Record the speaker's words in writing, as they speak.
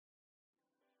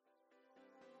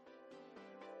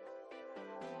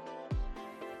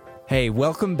Hey,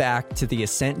 welcome back to the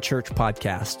Ascent Church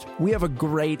podcast. We have a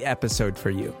great episode for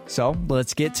you, so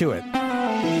let's get to it.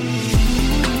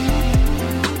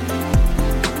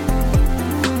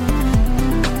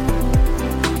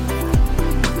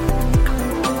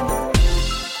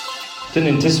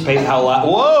 Didn't anticipate how loud.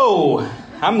 Whoa,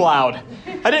 I'm loud.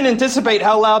 I didn't anticipate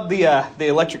how loud the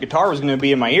electric guitar was going to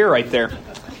be in my ear right there.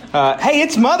 Hey,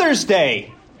 it's Mother's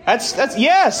Day. That's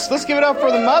yes. Let's give it up for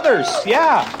the mothers.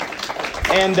 Yeah.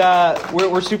 And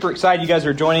we're super excited you guys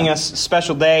are joining us.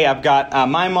 Special day. I've got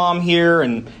my mom here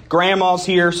and grandma's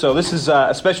here. So this is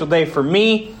a special day for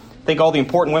me. I think all the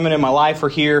important women in my life are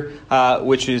here,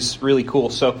 which is really cool.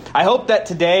 So I hope that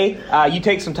today you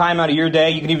take some time out of your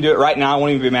day. You can even do it right now. I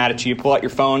won't even be mad at you. Pull out your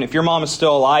phone. If your mom is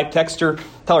still alive, text her.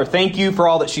 Tell her thank you for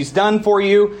all that she's done for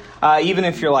you. Even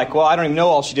if you're like, well, I don't even know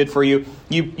all she did for you.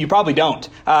 You probably don't.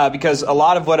 Because a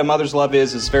lot of what a mother's love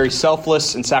is very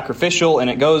selfless and sacrificial. And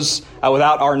it goes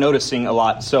without our noticing a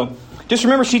lot. So just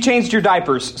remember she changed your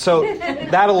diapers. So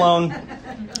that alone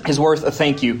is worth a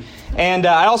thank you. And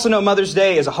I also know Mother's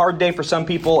Day is a hard day for some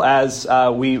people as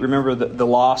we remember the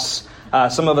loss.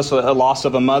 Some of us a loss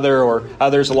of a mother, or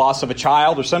others a loss of a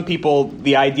child, or some people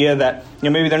the idea that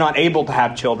maybe they're not able to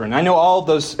have children. I know all of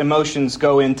those emotions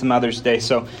go into Mother's Day.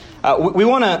 So we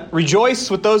want to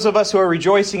rejoice with those of us who are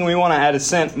rejoicing. We want to, at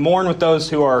Ascent, mourn with those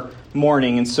who are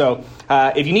mourning. And so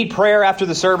if you need prayer after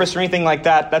the service or anything like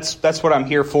that, that's what I'm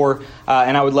here for.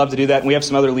 And I would love to do that. And we have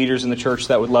some other leaders in the church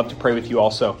that would love to pray with you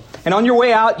also. And on your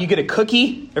way out, you get a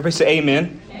cookie. Everybody say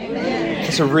amen. Amen.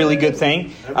 It's a really good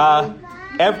thing.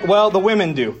 Well, the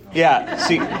women do. Yeah.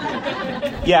 See.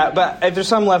 Yeah, but if there's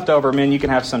some left over, men, you can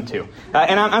have some too.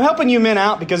 And I'm helping you men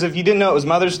out because if you didn't know it was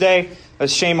Mother's Day,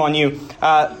 that's shame on you.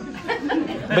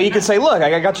 But you can say, look,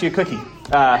 I got you a cookie.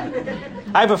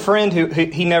 I have a friend who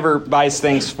he never buys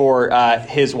things for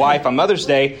his wife on Mother's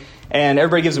Day, and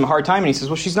everybody gives him a hard time, and he says,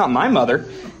 well, she's not my mother.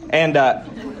 And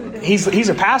he's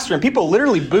a pastor, and people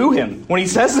literally boo him when he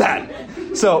says that.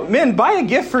 So, men, buy a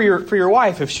gift for your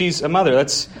wife if she's a mother.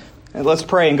 Let's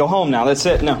pray and go home now. That's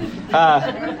it. No.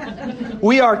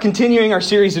 We are continuing our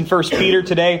series in 1 Peter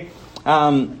today.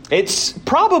 It's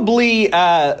probably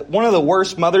one of the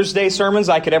worst Mother's Day sermons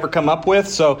I could ever come up with.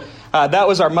 So that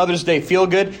was our Mother's Day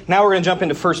feel-good. Now we're going to jump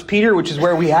into 1 Peter, which is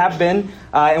where we have been.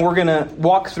 And we're going to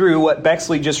walk through what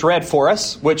Bexley just read for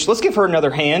us, which let's give her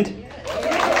another hand.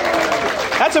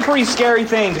 That's a pretty scary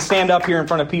thing to stand up here in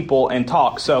front of people and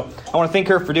talk. So I want to thank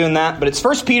her for doing that. But it's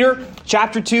 1 Peter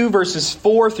chapter 2, verses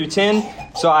 4 through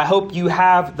 10. So I hope you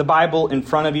have the Bible in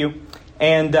front of you.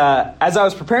 And as I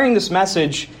was preparing this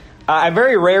message, I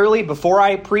very rarely, before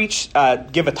I preach,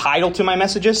 give a title to my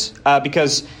messages.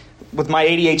 Because with my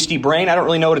ADHD brain, I don't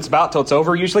really know what it's about till it's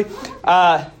over usually.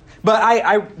 But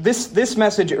this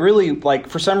message, it really,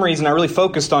 for some reason, I really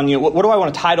focused on, what do I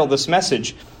want to title this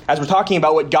message? As we're talking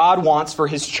about what God wants for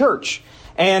His church.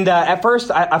 And at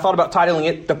first, I thought about titling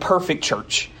it The Perfect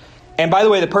Church. And by the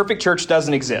way, the perfect church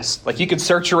doesn't exist. You could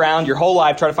search around your whole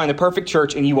life, try to find the perfect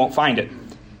church, and you won't find it.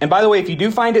 And by the way, if you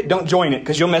do find it, don't join it,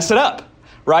 because you'll mess it up,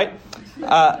 right?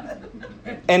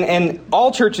 And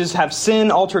all churches have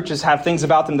sin. All churches have things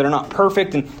about them that are not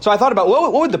perfect. And so I thought about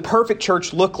what would the perfect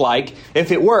church look like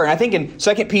if it were? And I think in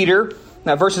 2 Peter,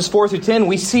 verses 4 through 10,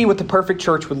 we see what the perfect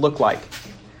church would look like.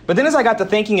 But then as I got to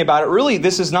thinking about it, really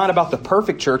this is not about the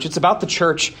perfect church. It's about the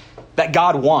church that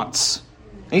God wants.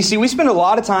 And you see, we spend a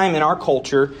lot of time in our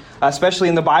culture, especially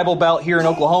in the Bible Belt here in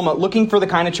Oklahoma, looking for the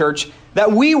kind of church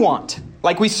that we want.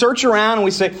 We search around and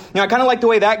we say, I kind of like the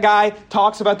way that guy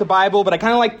talks about the Bible, but I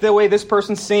kind of like the way this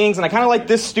person sings, and I kind of like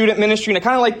this student ministry, and I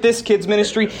kind of like this kid's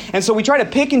ministry. And so we try to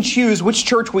pick and choose which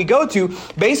church we go to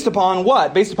based upon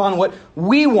what? Based upon what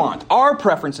we want, our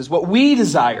preferences, what we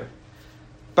desire.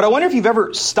 But I wonder if you've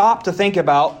ever stopped to think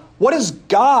about, what does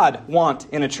God want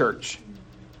in a church?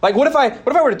 What if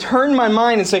I were to turn my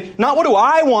mind and say, not what do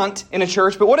I want in a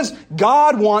church, but what does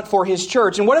God want for His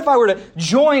church? And what if I were to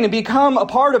join and become a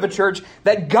part of a church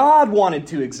that God wanted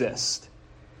to exist?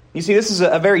 You see, this is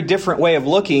a very different way of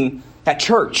looking at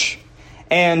church.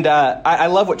 And I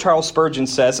love what Charles Spurgeon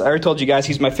says. I already told you guys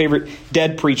he's my favorite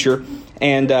dead preacher.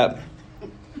 And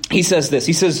he says this.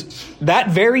 He says, that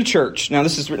very church, now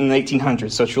this is written in the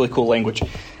 1800s, so it's really cool language.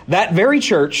 That very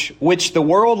church which the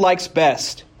world likes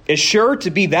best is sure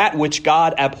to be that which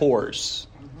God abhors.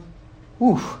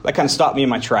 Ooh, that kind of stopped me in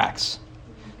my tracks.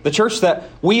 The church that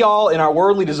we all in our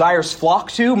worldly desires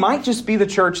flock to might just be the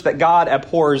church that God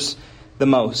abhors the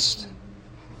most.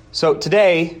 So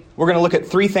today, we're going to look at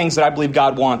 3 things that I believe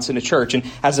God wants in a church. And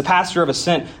as the pastor of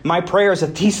Ascent, my prayer is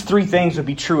that these 3 things would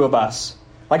be true of us.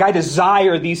 Like I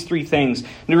desire these three things.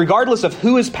 And regardless of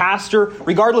who is pastor,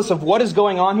 regardless of what is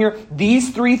going on here,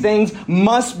 these three things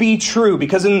must be true.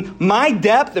 Because in my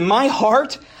depth, in my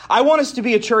heart, I want us to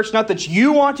be a church not that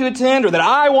you want to attend or that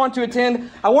I want to attend.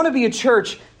 I want to be a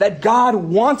church that God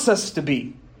wants us to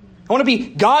be. I want to be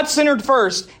God-centered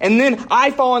first, and then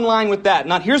I fall in line with that.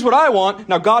 Not here's what I want,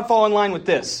 now God fall in line with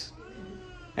this.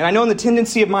 And I know in the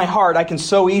tendency of my heart, I can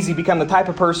so easily become the type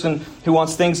of person who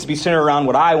wants things to be centered around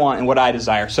what I want and what I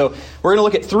desire. So we're going to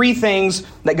look at three things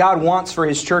that God wants for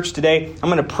His church today. I'm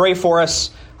going to pray for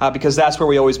us because that's where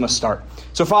we always must start.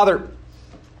 So Father,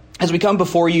 as we come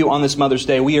before you on this Mother's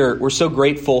Day, we're so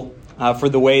grateful for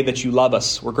the way that you love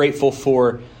us. We're grateful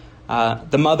for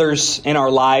the mothers in our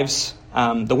lives,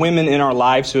 the women in our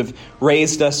lives who have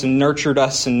raised us and nurtured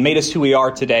us and made us who we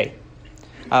are today.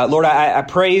 Lord, I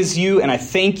praise you and I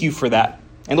thank you for that.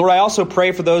 And Lord, I also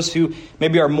pray for those who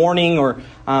maybe are mourning or,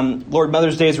 Lord,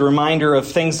 Mother's Day is a reminder of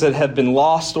things that have been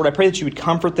lost. Lord, I pray that you would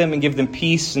comfort them and give them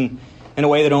peace in a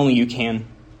way that only you can.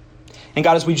 And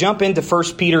God, as we jump into 1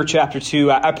 Peter chapter 2,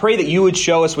 I pray that you would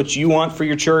show us what you want for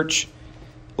your church.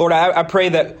 Lord, I pray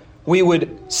that we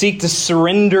would seek to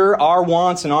surrender our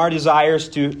wants and our desires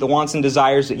to the wants and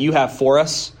desires that you have for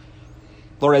us.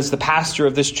 Lord, as the pastor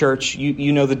of this church,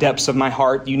 you know the depths of my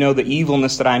heart. You know the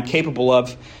evilness that I am capable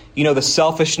of. You know the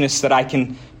selfishness that I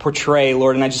can portray,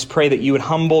 Lord. And I just pray that you would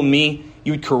humble me.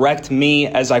 You would correct me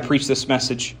as I preach this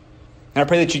message. And I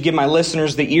pray that you'd give my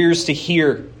listeners the ears to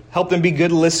hear. Help them be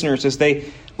good listeners as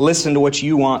they listen to what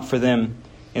you want for them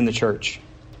in the church.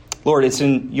 Lord, it's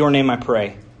in your name I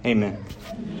pray. Amen.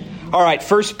 All right,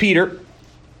 1 Peter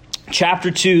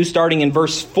chapter 2, starting in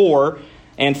verse 4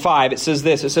 and 5, it says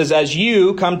this. It says, as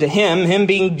you come to him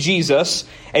being Jesus,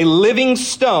 a living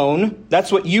stone,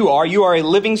 that's what you are. You are a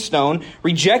living stone,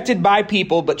 rejected by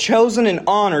people, but chosen and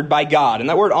honored by God. And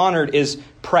that word honored is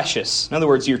precious. In other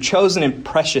words, you're chosen and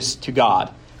precious to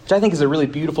God, which I think is a really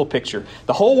beautiful picture.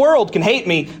 The whole world can hate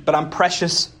me, but I'm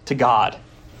precious to God.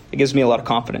 It gives me a lot of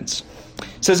confidence.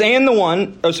 It says,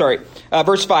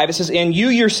 verse 5, it says, and you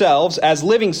yourselves as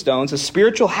living stones, a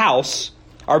spiritual house,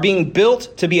 are being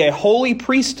built to be a holy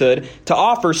priesthood to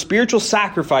offer spiritual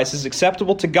sacrifices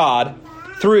acceptable to God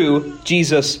through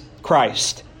Jesus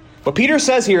Christ. What Peter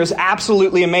says here is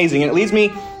absolutely amazing, and it leads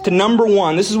me to number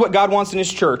one. This is what God wants in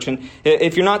His church, and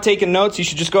if you're not taking notes, you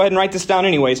should just go ahead and write this down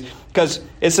anyways, because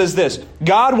it says this.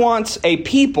 God wants a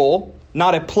people,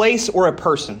 not a place or a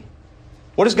person.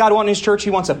 What does God want in His church? He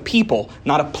wants a people,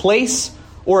 not a place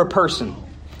or a person.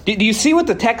 Do you see what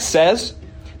the text says?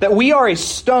 That we are a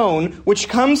stone which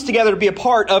comes together to be a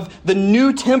part of the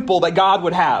new temple that God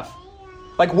would have.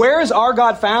 Like, where is our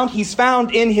God found? He's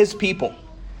found in His people.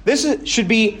 This should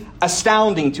be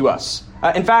astounding to us.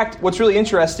 In fact, what's really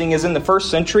interesting is in the first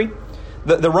century,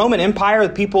 the Roman Empire,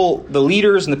 the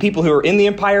leaders and the people who were in the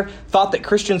empire thought that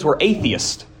Christians were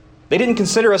atheists. They didn't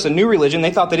consider us a new religion.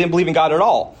 They thought they didn't believe in God at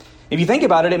all. If you think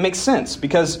about it, it makes sense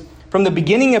because from the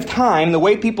beginning of time, the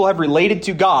way people have related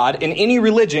to God in any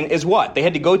religion is what? They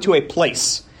had to go to a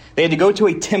place. They had to go to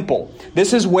a temple.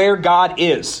 This is where God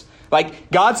is. Like,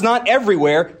 God's not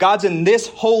everywhere. God's in this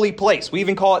holy place. We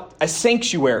even call it a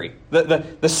sanctuary,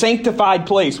 the sanctified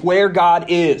place where God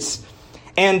is.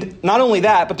 And not only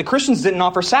that, but the Christians didn't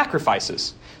offer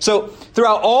sacrifices. So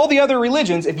throughout all the other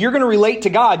religions, if you're going to relate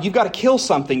to God, you've got to kill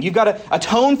something. You've got to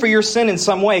atone for your sin in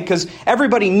some way because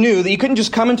everybody knew that you couldn't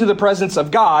just come into the presence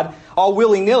of God all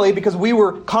willy-nilly because we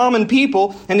were common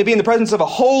people and to be in the presence of a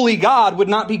holy God would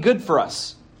not be good for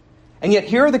us. And yet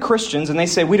here are the Christians and they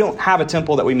say we don't have a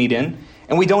temple that we meet in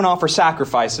and we don't offer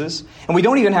sacrifices and we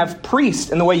don't even have priests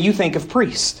in the way you think of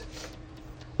priest.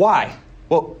 Why?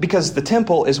 Well, because the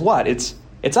temple is what? It's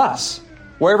us.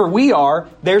 Wherever we are,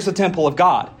 there's the temple of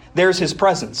God. There's His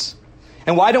presence.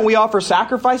 And why don't we offer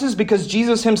sacrifices? Because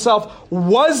Jesus Himself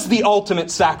was the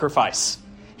ultimate sacrifice.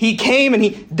 He came and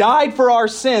He died for our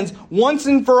sins once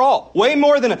and for all. Way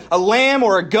more than a lamb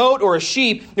or a goat or a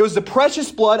sheep. It was the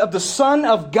precious blood of the Son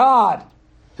of God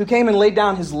who came and laid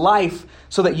down His life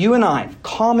so that you and I,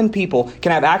 common people,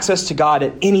 can have access to God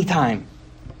at any time.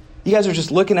 You guys are just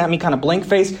looking at me kind of blank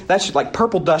face. That should, like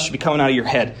purple dust should be coming out of your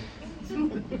head.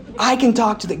 I can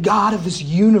talk to the God of this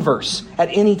universe at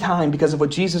any time because of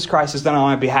what Jesus Christ has done on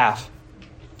my behalf.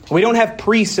 We don't have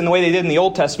priests in the way they did in the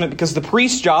Old Testament because the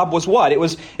priest's job was what? It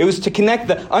was to connect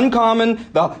the uncommon,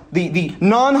 the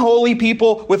non-holy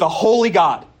people with a holy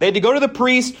God. They had to go to the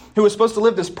priest who was supposed to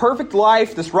live this perfect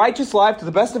life, this righteous life to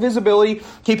the best of his ability,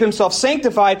 keep himself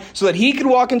sanctified so that he could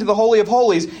walk into the Holy of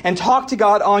Holies and talk to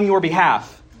God on your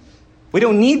behalf. We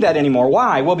don't need that anymore.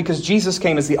 Why? Well, because Jesus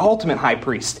came as the ultimate high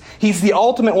priest. He's the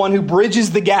ultimate one who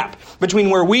bridges the gap between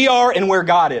where we are and where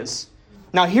God is.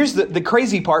 Now, here's the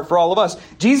crazy part for all of us.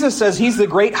 Jesus says he's the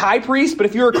great high priest, but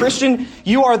if you're a Christian,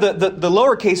 you are the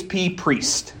lowercase p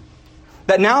priest.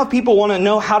 That now if people want to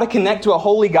know how to connect to a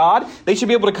holy God, they should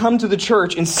be able to come to the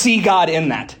church and see God in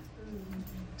that.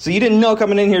 So you didn't know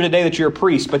coming in here today that you're a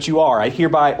priest, but you are. I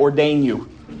hereby ordain you.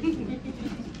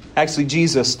 Actually,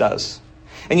 Jesus does.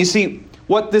 And you see,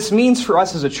 what this means for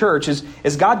us as a church is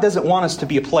God doesn't want us to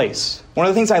be a place. One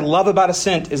of the things I love about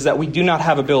Ascent is that we do not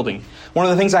have a building. One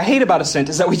of the things I hate about Ascent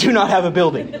is that we do not have a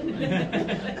building.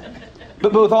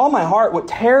 But with all my heart, what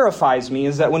terrifies me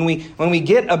is that when we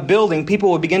get a building,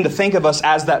 people will begin to think of us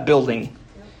as that building.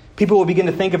 People will begin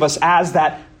to think of us as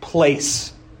that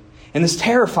place. And this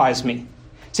terrifies me.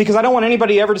 See, because I don't want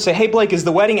anybody ever to say, hey, Blake, is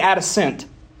the wedding at Ascent?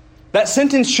 That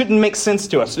sentence shouldn't make sense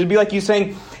to us. It'd be like you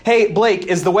saying, hey, Blake,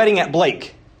 is the wedding at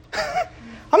Blake?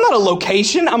 I'm not a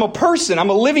location. I'm a person. I'm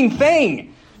a living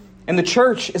thing. And the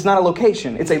church is not a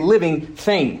location. It's a living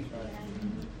thing.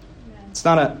 It's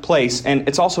not a place, and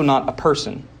it's also not a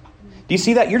person. Do you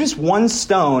see that? You're just one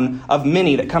stone of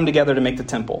many that come together to make the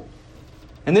temple.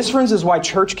 And this, friends, is why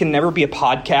church can never be a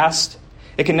podcast.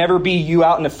 It can never be you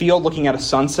out in a field looking at a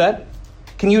sunset.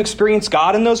 Can you experience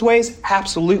God in those ways?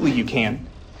 Absolutely you can.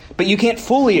 But you can't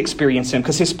fully experience Him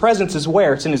because His presence is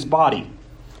where? It's in His body.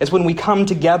 It's when we come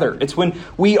together. It's when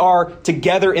we are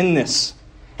together in this.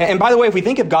 And by the way, if we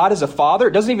think of God as a father,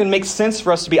 it doesn't even make sense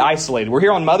for us to be isolated. We're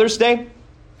here on Mother's Day,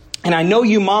 and I know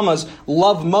you mamas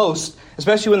love most,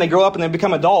 especially when they grow up and they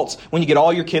become adults, when you get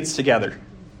all your kids together.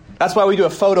 That's why we do a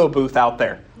photo booth out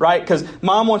there, right? Because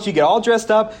mom wants you to get all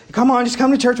dressed up. Come on, just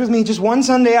come to church with me just one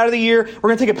Sunday out of the year. We're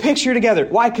going to take a picture together.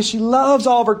 Why? Because she loves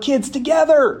all of her kids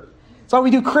together. That's why we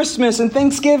do Christmas and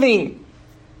Thanksgiving.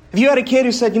 If you had a kid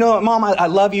who said, you know what, Mom, I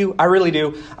love you. I really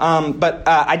do. But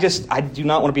I do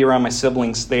not want to be around my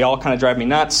siblings. They all kind of drive me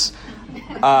nuts,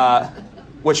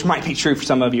 which might be true for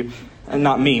some of you. And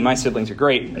not me. My siblings are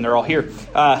great, and they're all here.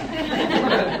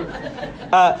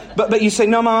 But you say,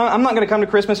 no, Mom, I'm not going to come to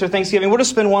Christmas or Thanksgiving. We'll just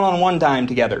spend one-on-one time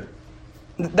together.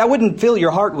 That wouldn't fill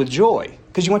your heart with joy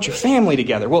because you want your family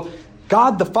together. Well,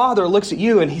 God the Father looks at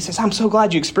you and He says, I'm so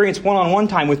glad you experienced one-on-one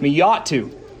time with me. You ought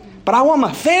to. But I want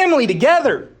my family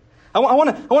together. I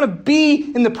want to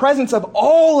be in the presence of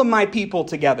all of my people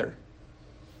together.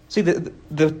 See,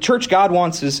 the church God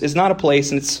wants is not a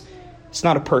place, and it's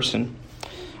not a person.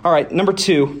 All right, number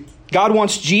 2. God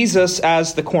wants Jesus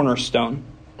as the cornerstone.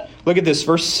 Look at this,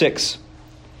 verse 6.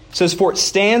 It says, for it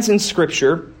stands in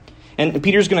Scripture. And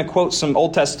Peter's going to quote some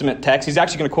Old Testament texts. He's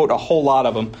actually going to quote a whole lot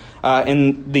of them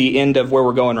in the end of where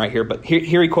we're going right here. But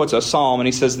here he quotes a psalm, and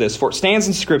he says this, for it stands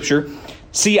in Scripture,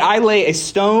 see, I lay a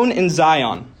stone in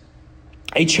Zion,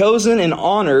 a chosen and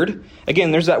honored,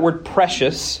 again, there's that word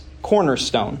precious,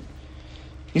 cornerstone.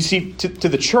 You see, to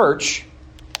the church,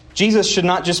 Jesus should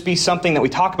not just be something that we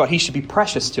talk about. He should be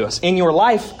precious to us. In your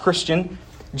life, Christian,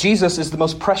 Jesus is the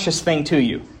most precious thing to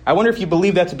you. I wonder if you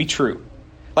believe that to be true.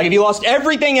 Like if you lost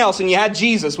everything else and you had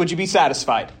Jesus, would you be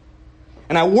satisfied?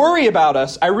 And I worry about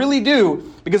us. I really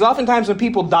do. Because oftentimes when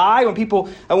people die, when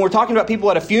we're talking about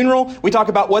people at a funeral, we talk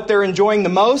about what they're enjoying the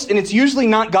most. And it's usually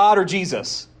not God or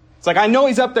Jesus. It's like, I know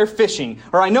He's up there fishing.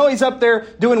 Or I know He's up there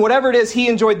doing whatever it is He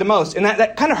enjoyed the most. And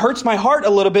that kind of hurts my heart a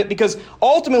little bit. Because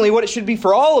ultimately what it should be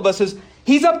for all of us is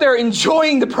He's up there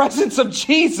enjoying the presence of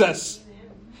Jesus.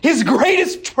 His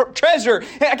greatest treasure,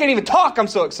 I can't even talk, I'm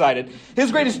so excited.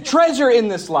 His greatest treasure in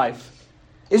this life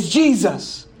is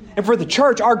Jesus. And for the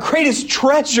church, our greatest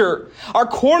treasure, our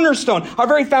cornerstone, our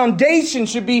very foundation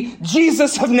should be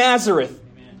Jesus of Nazareth.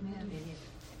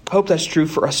 I hope that's true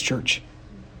for us, church.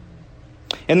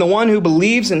 And the one who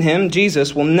believes in Him,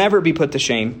 Jesus, will never be put to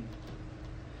shame.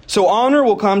 So honor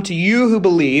will come to you who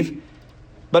believe,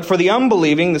 but for the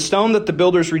unbelieving, the stone that the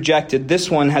builders rejected, this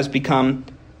one has become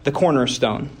the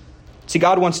cornerstone. See,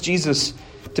 God wants Jesus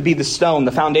to be the stone,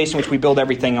 the foundation which we build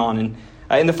everything on. And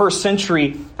in the first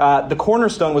century, the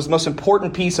cornerstone was the most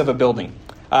important piece of a building.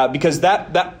 Because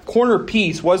that corner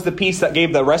piece was the piece that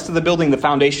gave the rest of the building the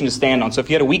foundation to stand on. So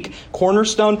if you had a weak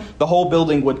cornerstone, the whole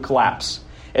building would collapse.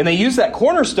 And they used that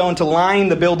cornerstone to line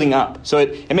the building up. So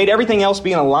it made everything else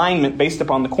be in alignment based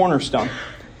upon the cornerstone.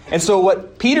 And so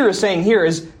what Peter is saying here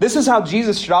is this is how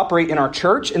Jesus should operate in our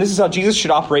church, and this is how Jesus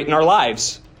should operate in our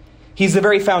lives. He's the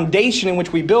very foundation in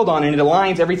which we build on, and it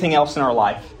aligns everything else in our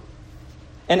life.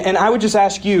 And I would just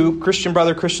ask you, Christian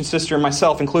brother, Christian sister, and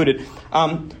myself included,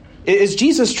 is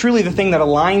Jesus truly the thing that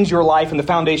aligns your life and the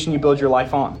foundation you build your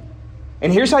life on?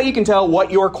 And here's how you can tell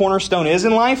what your cornerstone is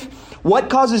in life.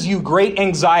 What causes you great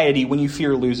anxiety when you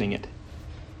fear losing it?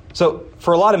 So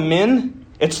for a lot of men,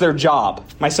 it's their job,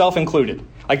 myself included.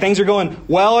 Like things are going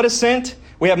well at Ascent.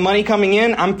 We have money coming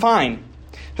in. I'm fine.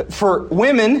 For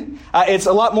women, it's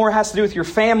a lot more has to do with your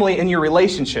family and your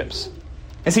relationships.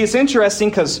 And see, it's interesting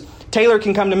because Taylor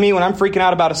can come to me when I'm freaking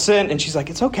out about a sin, and she's like,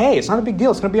 it's okay. It's not a big deal.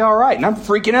 It's going to be all right. And I'm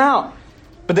freaking out.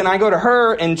 But then I go to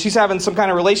her, and she's having some kind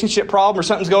of relationship problem or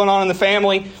something's going on in the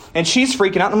family, and she's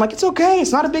freaking out. And I'm like, it's okay.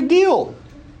 It's not a big deal.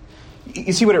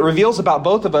 You see, what it reveals about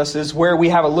both of us is where we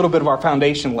have a little bit of our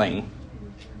foundation laying.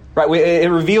 Right? It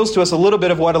reveals to us a little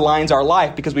bit of what aligns our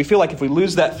life, because we feel like if we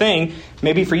lose that thing,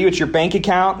 maybe for you it's your bank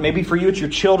account, maybe for you it's your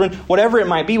children, whatever it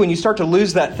might be, when you start to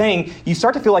lose that thing, you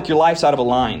start to feel like your life's out of a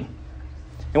line.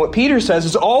 And what Peter says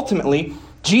is ultimately,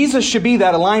 Jesus should be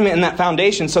that alignment and that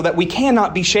foundation so that we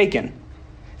cannot be shaken.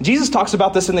 Jesus talks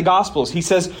about this in the Gospels. He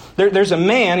says, there's a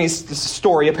man, this is a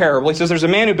story, a parable. He says, there's a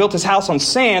man who built his house on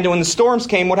sand, and when the storms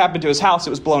came, what happened to his house? It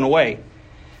was blown away.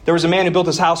 There was a man who built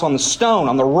his house on the stone,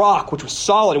 on the rock, which was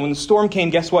solid. And when the storm came,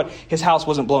 guess what? His house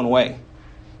wasn't blown away.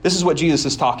 This is what Jesus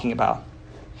is talking about.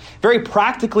 Very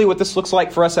practically, what this looks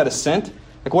like for us at Ascent,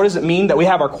 like what does it mean that we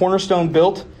have our cornerstone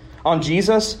built on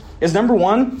Jesus, is number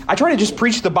one, I try to just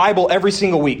preach the Bible every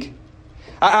single week.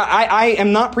 I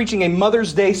am not preaching a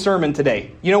Mother's Day sermon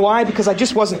today. You know why? Because I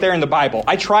just wasn't there in the Bible.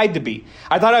 I tried to be.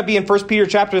 I thought I'd be in 1 Peter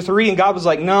chapter 3, and God was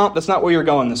like, no, that's not where you're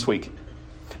going this week.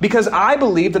 Because I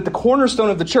believe that the cornerstone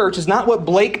of the church is not what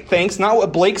Blake thinks, not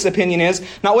what Blake's opinion is,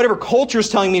 not whatever culture is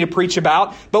telling me to preach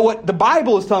about, but what the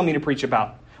Bible is telling me to preach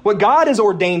about. What God has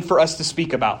ordained for us to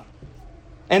speak about.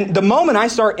 And the moment I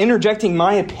start interjecting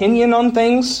my opinion on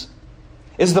things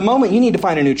is the moment you need to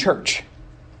find a new church.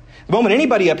 The moment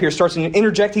anybody up here starts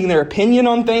interjecting their opinion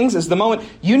on things is the moment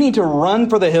you need to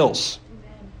run for the hills.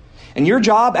 And your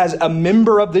job as a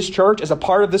member of this church, as a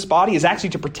part of this body, is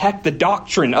actually to protect the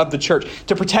doctrine of the church,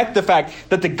 to protect the fact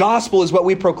that the gospel is what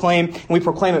we proclaim, and we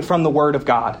proclaim it from the Word of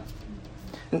God.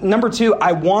 Number two,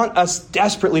 I want us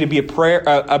desperately to be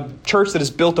a church that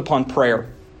is built upon prayer.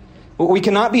 We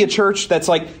cannot be a church that's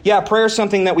like, yeah, prayer is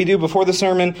something that we do before the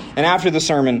sermon and after the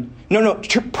sermon. No,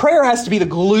 prayer has to be the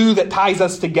glue that ties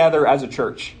us together as a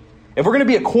church. If we're going to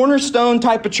be a cornerstone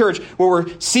type of church where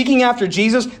we're seeking after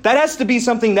Jesus, that has to be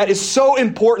something that is so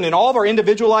important in all of our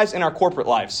individual lives and our corporate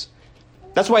lives.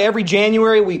 That's why every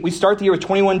January we start the year with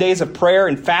 21 days of prayer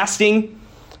and fasting.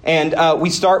 And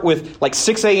we start with like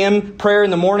 6 a.m. prayer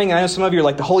in the morning. I know some of you are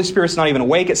like, the Holy Spirit's not even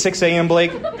awake at 6 a.m.,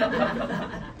 Blake.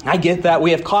 I get that.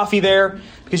 We have coffee there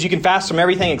because you can fast from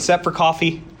everything except for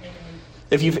coffee.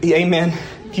 Amen.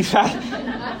 If you fast...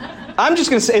 I'm just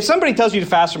going to say, if somebody tells you to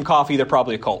fast from coffee, they're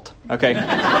probably a cult, okay?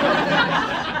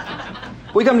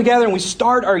 We come together and we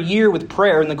start our year with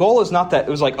prayer, and the goal is not that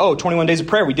it was like, 21 days of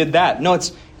prayer, we did that. No,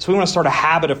 so we want to start a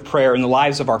habit of prayer in the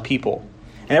lives of our people.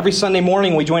 And every Sunday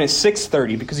morning we join at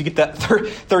 6:30 because you get that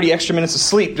 30 extra minutes of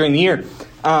sleep during the year.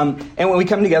 And when we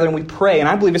come together and we pray, and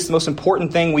I believe it's the most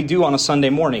important thing we do on a Sunday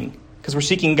morning because we're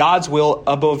seeking God's will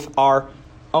above our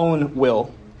own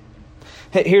will.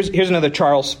 Here's another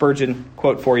Charles Spurgeon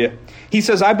quote for you. He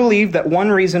says, I believe that one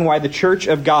reason why the Church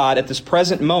of God at this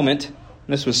present moment, and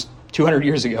this was 200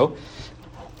 years ago,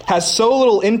 has so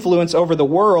little influence over the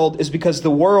world is because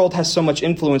the world has so much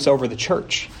influence over the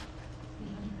church.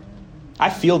 I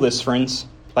feel this, friends.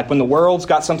 Like when the world's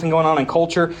got something going on in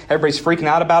culture, everybody's freaking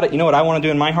out about it. You know what I want to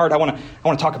do in my heart? I want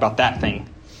to talk about that thing.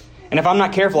 And if I'm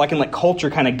not careful, I can let culture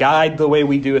kind of guide the way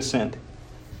we do Ascent.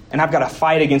 And I've got to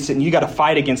fight against it, and you got to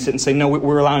fight against it and say, no,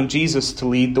 we're allowing Jesus to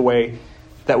lead the way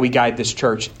that we guide this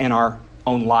church in our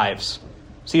own lives.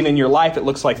 See, in your life, it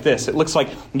looks like this. It looks like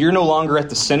you're no longer at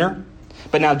the center,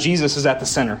 but now Jesus is at the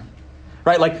center.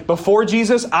 Right? Like before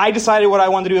Jesus, I decided what I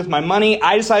wanted to do with my money.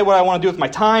 I decided what I wanted to do with my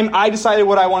time. I decided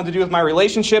what I wanted to do with my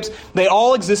relationships. They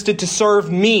all existed to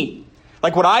serve me.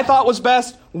 Like what I thought was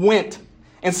best went.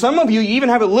 And some of you even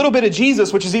have a little bit of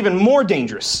Jesus, which is even more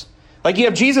dangerous. Like you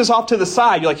have Jesus off to the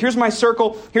side. You're like, here's my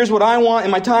circle. Here's what I want in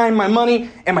my time, my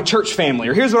money, and my church family.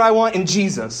 Or here's what I want in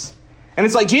Jesus. And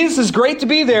it's like, Jesus is great to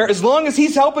be there as long as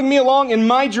He's helping me along in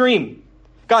my dream.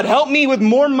 God, help me with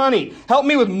more money. Help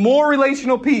me with more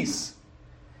relational peace.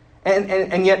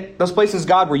 And yet, those places,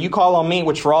 God, where you call on me,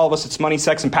 which for all of us, it's money,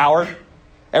 sex, and power.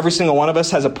 Every single one of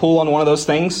us has a pull on one of those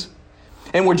things.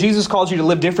 And where Jesus calls you to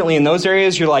live differently in those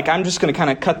areas, you're like, I'm just going to kind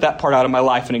of cut that part out of my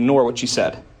life and ignore what you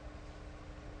said.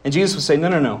 And Jesus would say,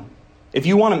 no. If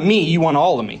you want me, you want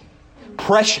all of me.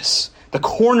 Precious, the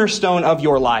cornerstone of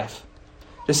your life.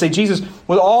 To say, Jesus,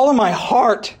 with all of my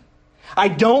heart, I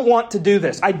don't want to do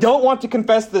this. I don't want to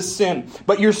confess this sin.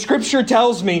 But your scripture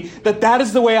tells me that that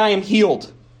is the way I am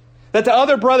healed. That to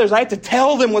other brothers, I have to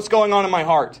tell them what's going on in my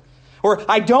heart. Or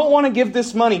I don't want to give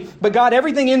this money. But God,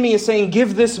 everything in me is saying,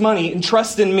 give this money and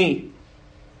trust in me.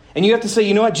 And you have to say,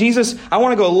 you know what, Jesus, I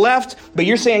want to go left, but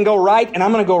you're saying go right, and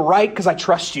I'm going to go right because I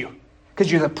trust you.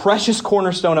 because you're the precious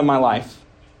cornerstone of my life.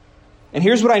 And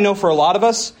here's what I know for a lot of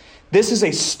us. This is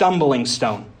a stumbling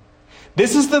stone.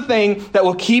 This is the thing that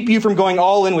will keep you from going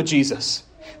all in with Jesus.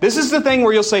 This is the thing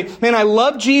where you'll say, man, I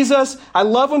love Jesus. I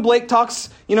love when Blake talks,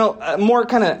 more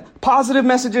kind of positive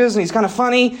messages and he's kind of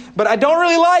funny, but I don't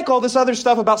really like all this other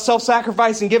stuff about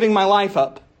self-sacrifice and giving my life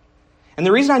up. And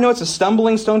the reason I know it's a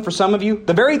stumbling stone for some of you,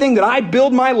 the very thing that I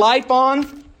build my life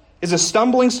on is a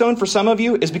stumbling stone for some of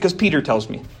you, is because Peter tells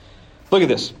me. Look at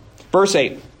this. Verse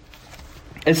 8.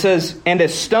 It says, and a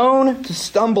stone to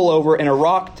stumble over and a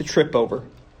rock to trip over.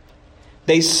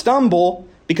 They stumble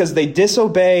because they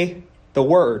disobey the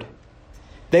word.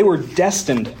 They were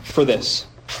destined for this.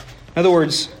 In other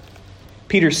words,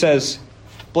 Peter says,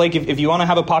 Blake, if you want to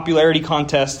have a popularity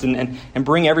contest and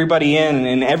bring everybody in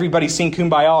and everybody sing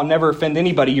Kumbaya and never offend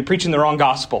anybody, you're preaching the wrong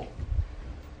gospel.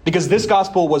 Because this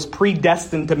gospel was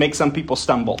predestined to make some people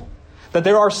stumble. That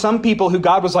there are some people who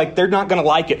God was like, they're not going to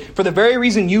like it. For the very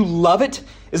reason you love it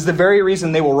is the very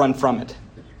reason they will run from it.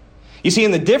 You see,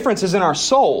 and the difference is in our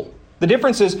soul. The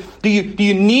difference is, do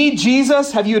you need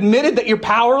Jesus? Have you admitted that you're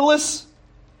powerless?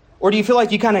 Or do you feel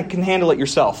like you kind of can handle it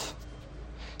yourself?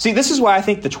 See, this is why I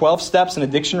think the 12 steps in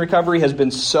addiction recovery has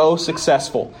been so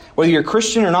successful. Whether you're a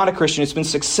Christian or not a Christian, it's been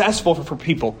successful for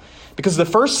people. Because the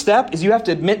first step is you have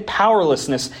to admit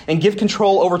powerlessness and give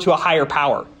control over to a higher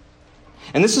power.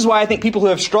 And this is why I think people who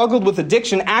have struggled with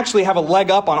addiction actually have a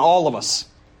leg up on all of us.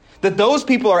 That those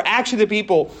people are actually the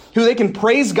people who they can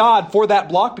praise God for that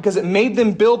block because it made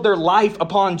them build their life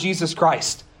upon Jesus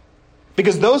Christ.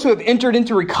 Because those who have entered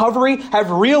into recovery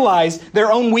have realized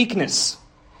their own weakness.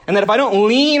 And that if I don't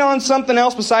lean on something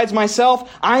else besides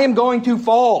myself, I am going to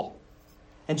fall.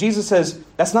 And Jesus says,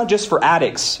 that's not just for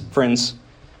addicts, friends.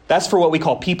 That's for what we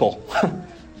call people.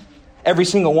 Every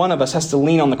single one of us has to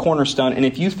lean on the cornerstone. And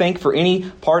if you think for any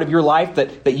part of your life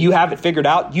that you have it figured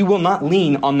out, you will not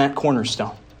lean on that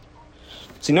cornerstone.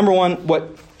 See, number one,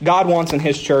 what God wants in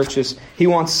His church is He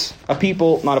wants a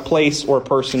people, not a place or a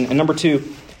person. And number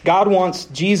two, God wants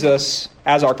Jesus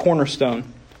as our cornerstone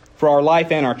for our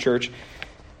life and our church.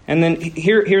 And then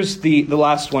here's the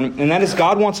last one, and that is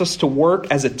God wants us to work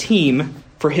as a team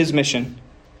for His mission.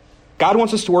 God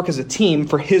wants us to work as a team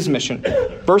for His mission.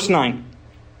 Verse 9.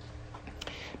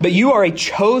 But you are a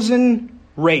chosen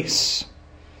race.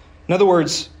 In other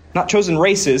words, not chosen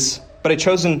races, but a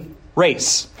chosen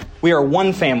race. We are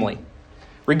one family.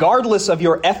 Regardless of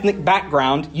your ethnic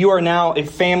background, you are now a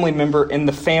family member in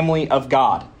the family of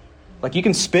God. Like you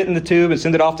can spit in the tube and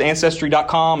send it off to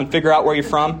Ancestry.com and figure out where you're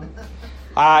from.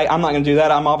 I'm not going to do that.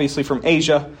 I'm obviously from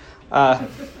Asia.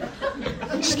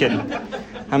 Just kidding.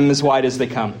 I'm as white as they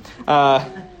come,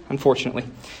 unfortunately.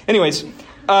 Anyways,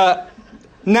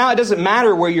 now it doesn't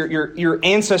matter where your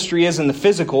ancestry is in the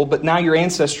physical, but now your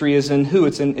ancestry is in who?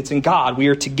 It's in God. We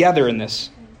are together in this.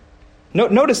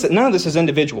 Notice that none of this is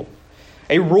individual.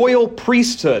 A royal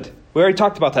priesthood. We already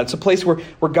talked about that. It's a place where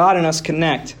God and us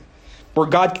connect. Where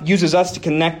God uses us to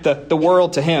connect the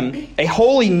world to Him. A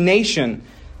holy nation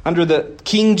under the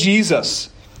King Jesus.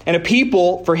 And a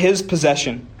people for His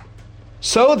possession.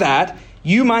 So that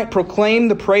you might proclaim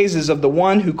the praises of the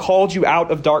one who called you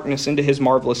out of darkness into His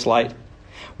marvelous light.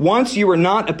 Once you were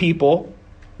not a people,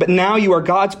 but now you are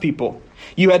God's people.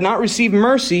 You had not received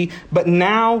mercy, but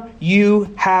now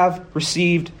you have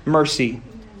received mercy.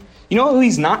 You know who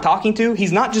He's not talking to?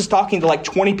 He's not just talking to like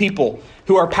 20 people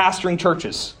who are pastoring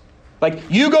churches. Like,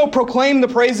 you go proclaim the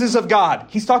praises of God.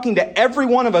 He's talking to every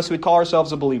one of us who would call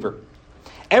ourselves a believer.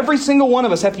 Every single one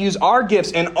of us have to use our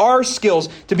gifts and our skills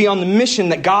to be on the mission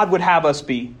that God would have us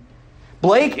be.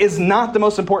 Blake is not the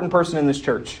most important person in this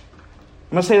church.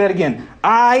 I'm going to say that again.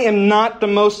 I am not the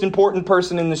most important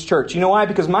person in this church. You know why?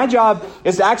 Because my job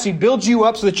is to actually build you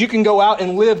up so that you can go out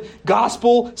and live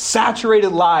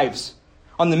gospel-saturated lives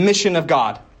on the mission of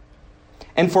God.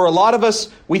 And for a lot of us,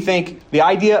 we think the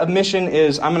idea of mission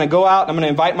is I'm going to go out, I'm going to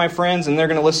invite my friends, and they're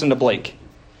going to listen to Blake.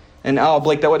 And, oh,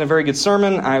 Blake, that wasn't a very good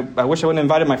sermon. I wish I wouldn't have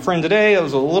invited my friend today. It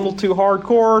was a little too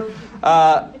hardcore.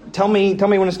 Tell me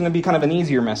when it's going to be kind of an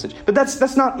easier message. But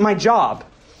that's not my job.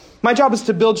 My job is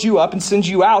to build you up and send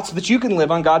you out so that you can live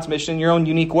on God's mission in your own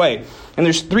unique way. And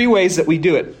there's 3 ways that we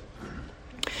do it.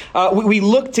 We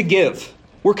look to give.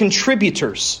 We're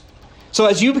contributors. So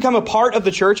as you become a part of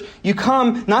the church, you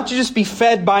come not to just be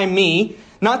fed by me,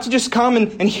 not to just come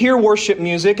and hear worship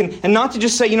music, and not to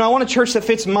just say, I want a church that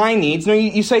fits my needs. No,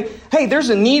 you say, hey, there's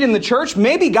a need in the church.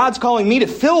 Maybe God's calling me to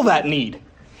fill that need.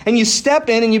 And you step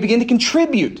in and you begin to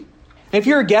contribute. And if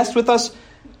you're a guest with us,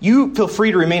 you feel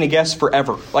free to remain a guest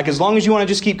forever. Like as long as you want to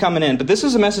just keep coming in. But this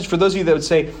is a message for those of you that would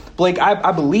say, Blake,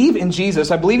 I believe in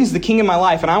Jesus. I believe He's the King of my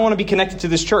life, and I want to be connected to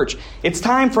this church. It's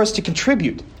time for us to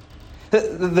contribute.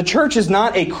 The church is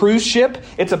not a cruise ship,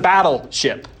 it's a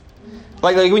battleship.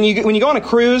 Like when you go on a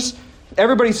cruise,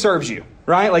 everybody serves you,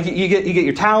 right? Like you get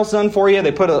your towels done for you.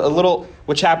 They put a little,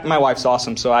 which my wife's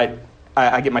awesome, so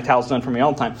I get my towels done for me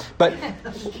all the time. But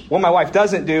what my wife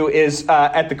doesn't do is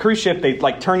at the cruise ship, they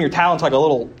like turn your towel into like a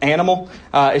little animal.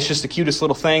 It's just the cutest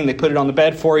little thing. They put it on the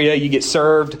bed for you. You get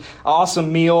served.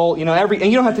 Awesome meal. And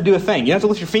you don't have to do a thing. You don't have to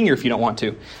lift your finger if you don't want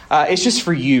to. It's just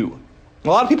for you. A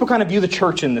lot of people kind of view the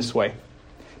church in this way.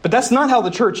 But that's not how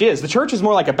the church is. The church is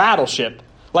more like a battleship.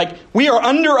 Like, we are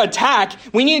under attack.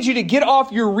 We need you to get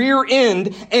off your rear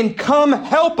end and come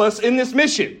help us in this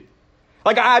mission.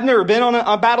 Like, I've never been on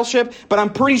a battleship, but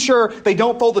I'm pretty sure they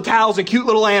don't fold the towels and cute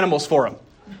little animals for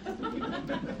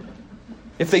them.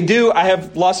 If they do, I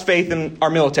have lost faith in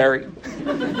our military.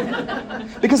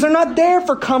 Because they're not there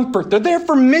for comfort. They're there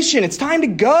for mission. It's time to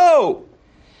go.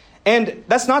 And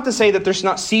that's not to say that there's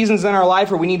not seasons in our life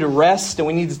where we need to rest and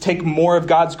we need to take more of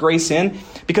God's grace in.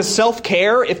 Because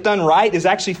self-care, if done right, is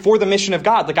actually for the mission of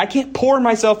God. Like, I can't pour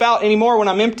myself out anymore when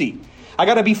I'm empty. I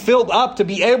got to be filled up to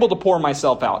be able to pour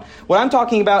myself out. What I'm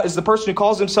talking about is the person who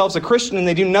calls themselves a Christian and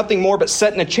they do nothing more but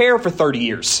sit in a chair for 30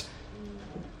 years.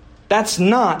 That's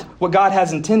not what God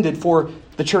has intended for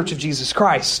the Church of Jesus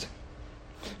Christ.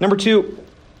 Number 2,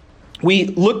 we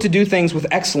look to do things with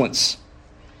excellence.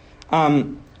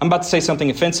 I'm about to say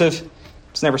something offensive.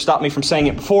 It's never stopped me from saying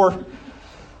it before.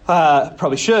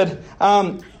 Probably should.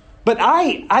 But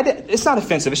it's not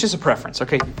offensive. It's just a preference,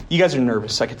 okay? You guys are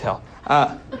nervous, I could tell.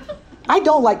 I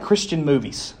don't like Christian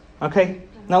movies, okay?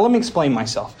 Now, let me explain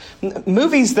myself.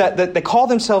 Movies that they call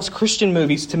themselves Christian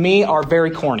movies, to me, are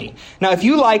very corny. Now, if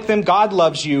you like them, God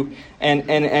loves you,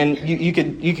 and you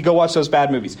could go watch those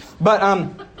bad movies. But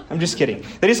I'm just kidding.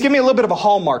 They just give me a little bit of a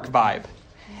Hallmark vibe.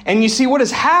 And you see, what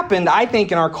has happened, I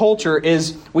think, in our culture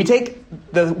is we take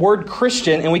the word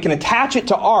Christian and we can attach it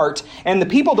to art, and the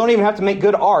people don't even have to make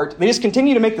good art. They just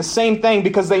continue to make the same thing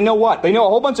because they know what? They know a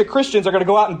whole bunch of Christians are going to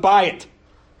go out and buy it.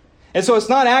 And so it's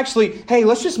not actually, hey,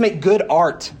 let's just make good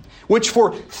art, which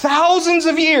for thousands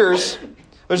of years,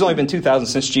 there's only been 2,000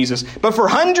 since Jesus, but for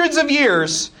hundreds of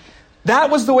years,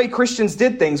 that was the way Christians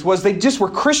did things, was they just were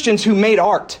Christians who made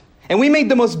art. And we made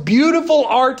the most beautiful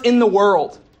art in the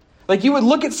world. Like, you would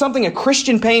look at something a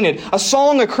Christian painted, a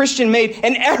song a Christian made,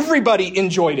 and everybody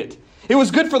enjoyed it. It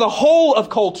was good for the whole of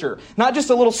culture, not just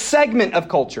a little segment of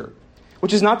culture.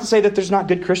 Which is not to say that there's not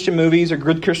good Christian movies or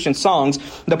good Christian songs.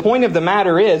 The point of the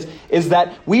matter is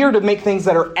that we are to make things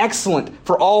that are excellent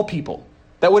for all people.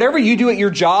 That whatever you do at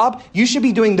your job, you should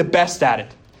be doing the best at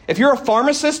it. If you're a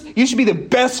pharmacist, you should be the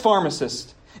best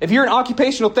pharmacist. If you're an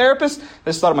occupational therapist, I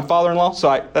just thought of my father-in-law,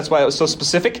 so that's why it was so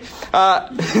specific.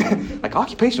 Like,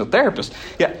 occupational therapist.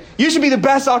 Yeah, you should be the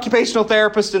best occupational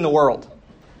therapist in the world.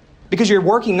 Because you're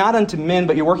working not unto men,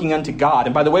 but you're working unto God.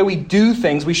 And by the way we do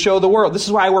things, we show the world. This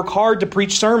is why I work hard to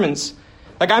preach sermons.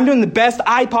 Like, I'm doing the best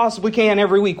I possibly can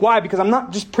every week. Why? Because I'm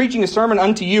not just preaching a sermon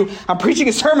unto you. I'm preaching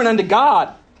a sermon unto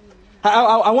God.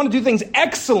 I want to do things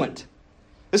excellent.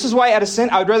 This is why at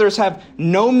Ascent, I would rather us have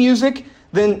no music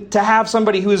than to have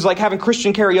somebody who is like having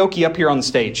Christian karaoke up here on the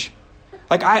stage.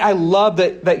 Like, I love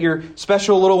that your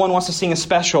special little one wants to sing a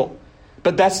special.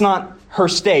 But that's not her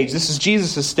stage. This is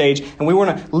Jesus' stage. And we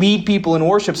want to lead people in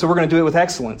worship, so we're going to do it with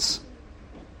excellence.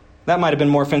 That might have been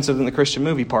more offensive than the Christian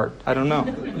movie part. I don't know.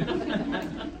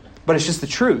 But it's just the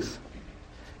truth.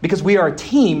 Because we are a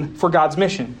team for God's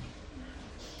mission.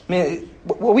 I mean,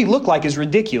 what we look like is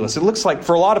ridiculous. It looks like,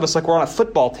 for a lot of us, like we're on a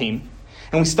football team.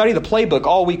 And we study the playbook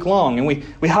all week long. And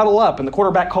we huddle up, and the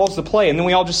quarterback calls the play, and then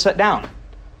we all just sit down.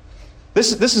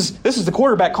 This is the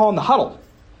quarterback calling the huddle.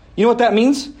 You know what that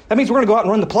means? That means we're going to go out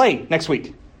and run the play next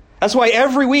week. That's why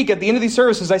every week at the end of these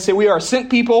services, I say we are a sent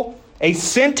people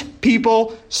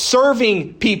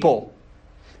serving people.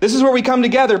 This is where we come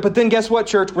together, but then guess what,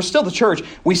 church? We're still the church.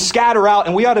 We scatter out,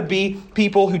 and we ought to be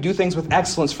people who do things with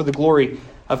excellence for the glory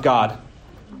of God.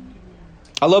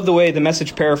 I love the way the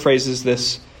Message paraphrases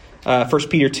this, 1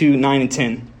 Peter 2, 9 and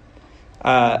 10.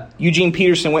 Eugene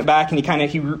Peterson went back and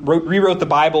he rewrote the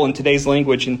Bible in today's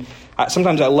language, and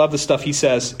sometimes I love the stuff he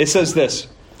says. It says this: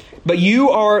 "But you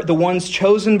are the ones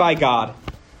chosen by God,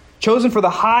 chosen for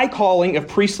the high calling of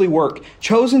priestly work,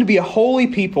 chosen to be a holy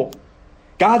people,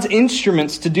 God's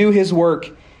instruments to do His work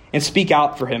and speak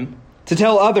out for Him, to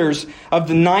tell others of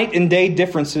the night and day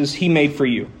differences He made for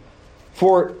you.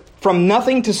 For from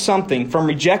nothing to something, from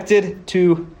rejected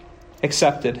to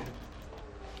accepted."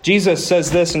 Jesus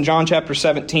says this in John chapter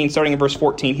 17, starting in verse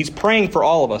 14. He's praying for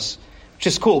all of us, which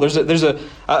is cool. There's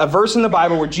a verse in the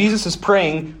Bible where Jesus is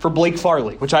praying for Blake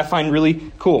Farley, which I find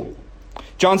really cool.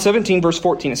 John 17, verse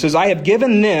 14. It says, "I have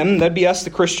given them," that'd be us, the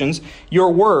Christians,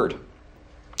 "your word.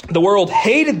 The world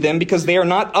hated them because they are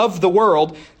not of the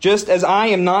world, just as I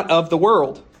am not of the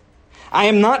world. I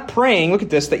am not praying, look at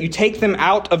this, that you take them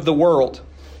out of the world.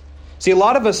 See, a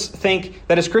lot of us think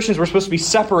that as Christians we're supposed to be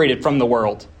separated from the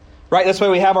world. Right? That's why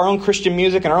we have our own Christian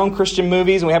music and our own Christian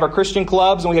movies, and we have our Christian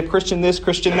clubs, and we have Christian this,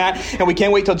 Christian that, and we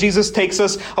can't wait till Jesus takes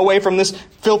us away from this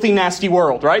filthy, nasty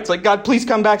world, right? It's like, God, please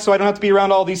come back so I don't have to be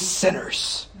around all these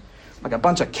sinners. Like a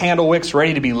bunch of candle wicks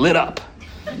ready to be lit up.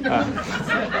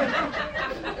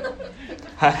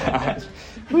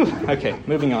 Okay,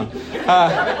 moving on.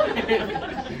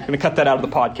 I'm going to cut that out of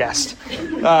the podcast.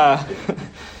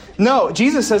 No,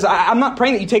 Jesus says, I'm not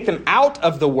praying that you take them out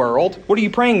of the world. What are you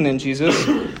praying then, Jesus?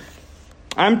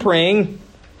 I'm praying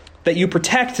that you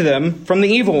protect them from the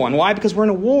evil one. Why? Because we're in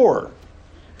a war.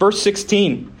 Verse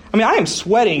 16. I mean, I am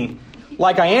sweating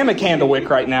like I am a candle wick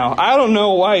right now. I don't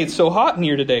know why it's so hot in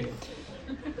here today.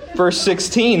 Verse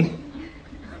 16.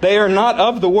 They are not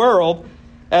of the world,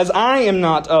 as I am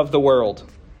not of the world.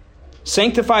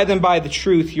 Sanctify them by the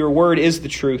truth. Your word is the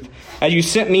truth. As you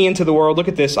sent me into the world, look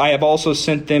at this, I have also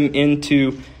sent them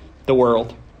into the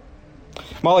world.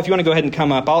 Molly, if you want to go ahead and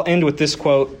come up, I'll end with this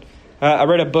quote. I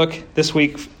read a book this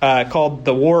week called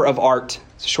The War of Art.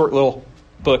 It's a short little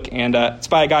book, and it's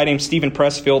by a guy named Stephen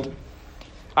Pressfield.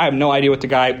 I have no idea what the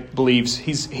guy believes.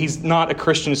 He's not a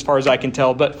Christian as far as I can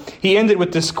tell, but he ended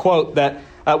with this quote that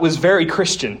was very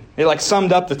Christian. It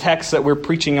summed up the text that we're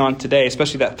preaching on today,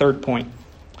 especially that third point.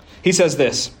 He says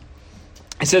this.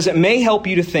 He says, it may help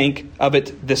you to think of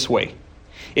it this way.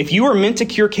 If you are meant to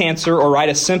cure cancer or write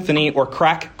a symphony or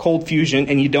crack cold fusion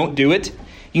and you don't do it,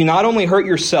 you not only hurt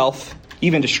yourself,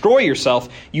 even destroy yourself,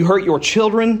 you hurt your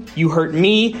children, you hurt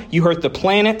me, you hurt the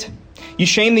planet. You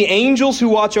shame the angels who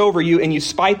watch over you, and you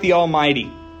spite the Almighty,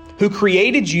 who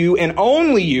created you and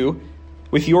only you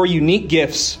with your unique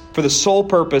gifts for the sole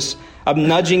purpose of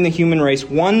nudging the human race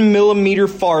 1 millimeter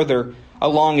farther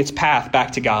along its path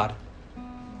back to God.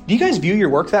 Do you guys view your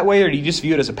work that way, or do you just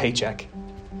view it as a paycheck?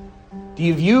 Do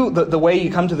you view the way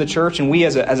you come to the church and we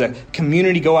as a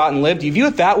community go out and live, do you view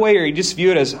it that way, or you just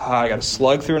view it as, I got to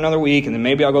slug through another week and then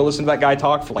maybe I'll go listen to that guy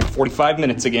talk for 45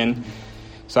 minutes again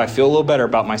so I feel a little better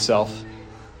about myself?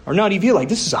 Or no, do you view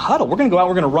this is a huddle. We're going to go out,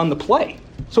 we're going to run the play.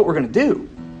 That's what we're going to do.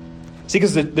 See,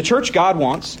 because the church God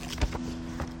wants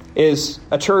is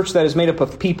a church that is made up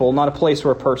of people, not a place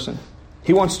or a person.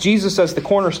 He wants Jesus as the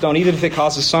cornerstone, even if it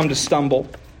causes some to stumble.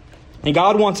 And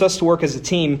God wants us to work as a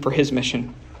team for His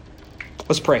mission.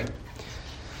 Let's pray.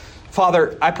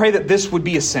 Father, I pray that this would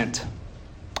be Ascent.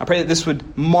 I pray that this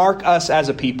would mark us as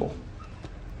a people.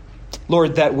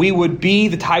 Lord, that we would be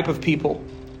the type of people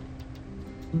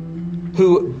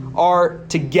who are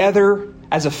together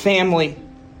as a family,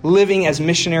 living as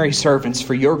missionary servants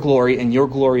for your glory and your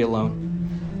glory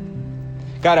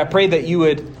alone. God, I pray that you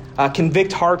would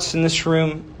convict hearts in this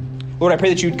room. Lord, I pray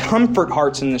that you would comfort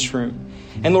hearts in this room.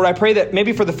 And Lord, I pray that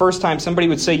maybe for the first time somebody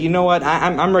would say, you know what,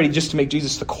 I'm ready just to make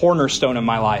Jesus the cornerstone of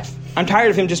my life. I'm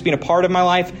tired of Him just being a part of my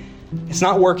life. It's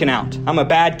not working out. I'm a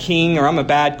bad king or I'm a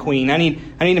bad queen. I need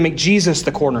to make Jesus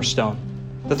the cornerstone,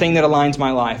 the thing that aligns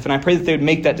my life. And I pray that they would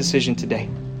make that decision today.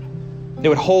 They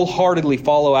would wholeheartedly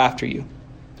follow after you.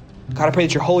 God, I pray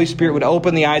that your Holy Spirit would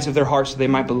open the eyes of their hearts so they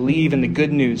might believe in the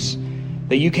good news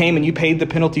that you came and you paid the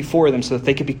penalty for them so that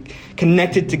they could be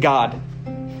connected to God.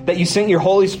 That you sent your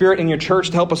Holy Spirit in your church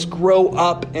to help us grow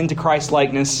up into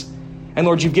Christ-likeness. And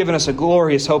Lord, you've given us a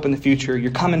glorious hope in the future.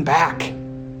 You're coming back.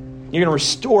 You're going to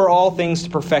restore all things to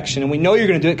perfection. And we know you're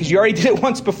going to do it because you already did it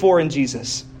once before in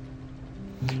Jesus.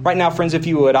 Right now, friends, if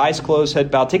you would, eyes closed, head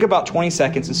bowed, take about 20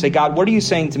 seconds and say, God, what are you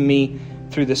saying to me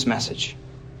through this message?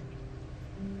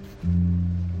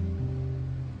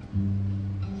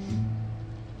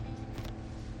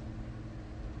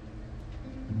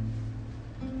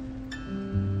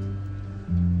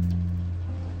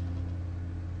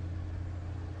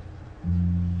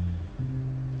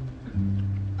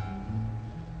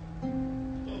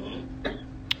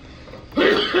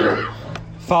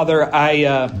 Father,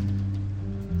 I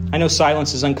know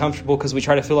silence is uncomfortable because we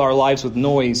try to fill our lives with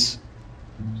noise.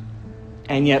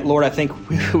 And yet, Lord, I think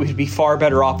we would be far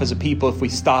better off as a people if we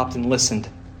stopped and listened.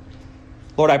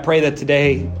 Lord, I pray that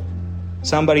today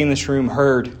somebody in this room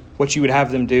heard what you would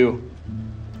have them do.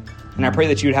 And I pray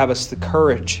that you would have us the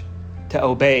courage to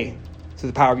obey through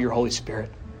the power of your Holy Spirit.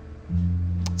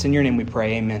 It's in your name we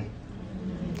pray. Amen.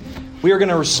 We are going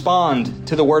to respond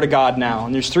to the Word of God now.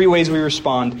 And there's 3 ways we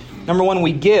respond. Number 1,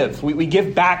 we give. We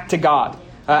give back to God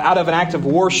out of an act of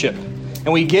worship.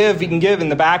 And we give. You can give in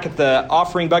the back at the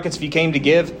offering buckets if you came to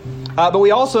give. But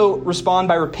we also respond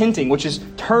by repenting, which is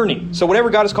turning. So whatever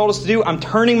God has called us to do, I'm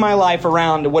turning my life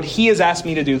around to what He has asked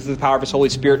me to do through the power of His Holy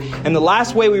Spirit. And the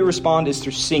last way we respond is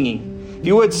through singing. If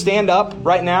you would stand up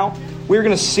right now, we're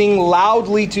going to sing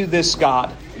loudly to this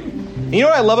God. And you know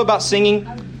what I love about singing?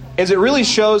 Is it really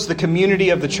shows the community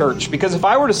of the church. Because if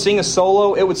I were to sing a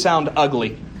solo, it would sound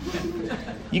ugly.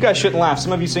 You guys shouldn't laugh.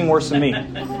 Some of you sing worse than me.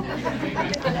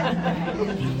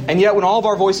 And yet when all of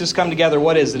our voices come together,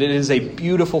 what is it? It is a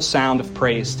beautiful sound of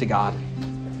praise to God.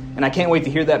 And I can't wait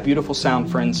to hear that beautiful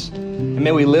sound, friends. And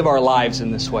may we live our lives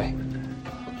in this way.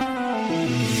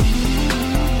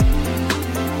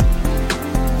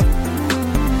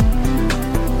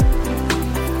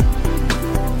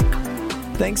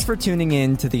 Thanks for tuning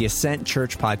in to the Ascent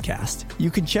Church podcast. You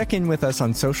can check in with us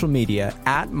on social media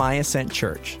at My Ascent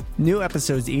Church. New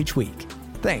episodes each week.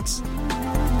 Thanks.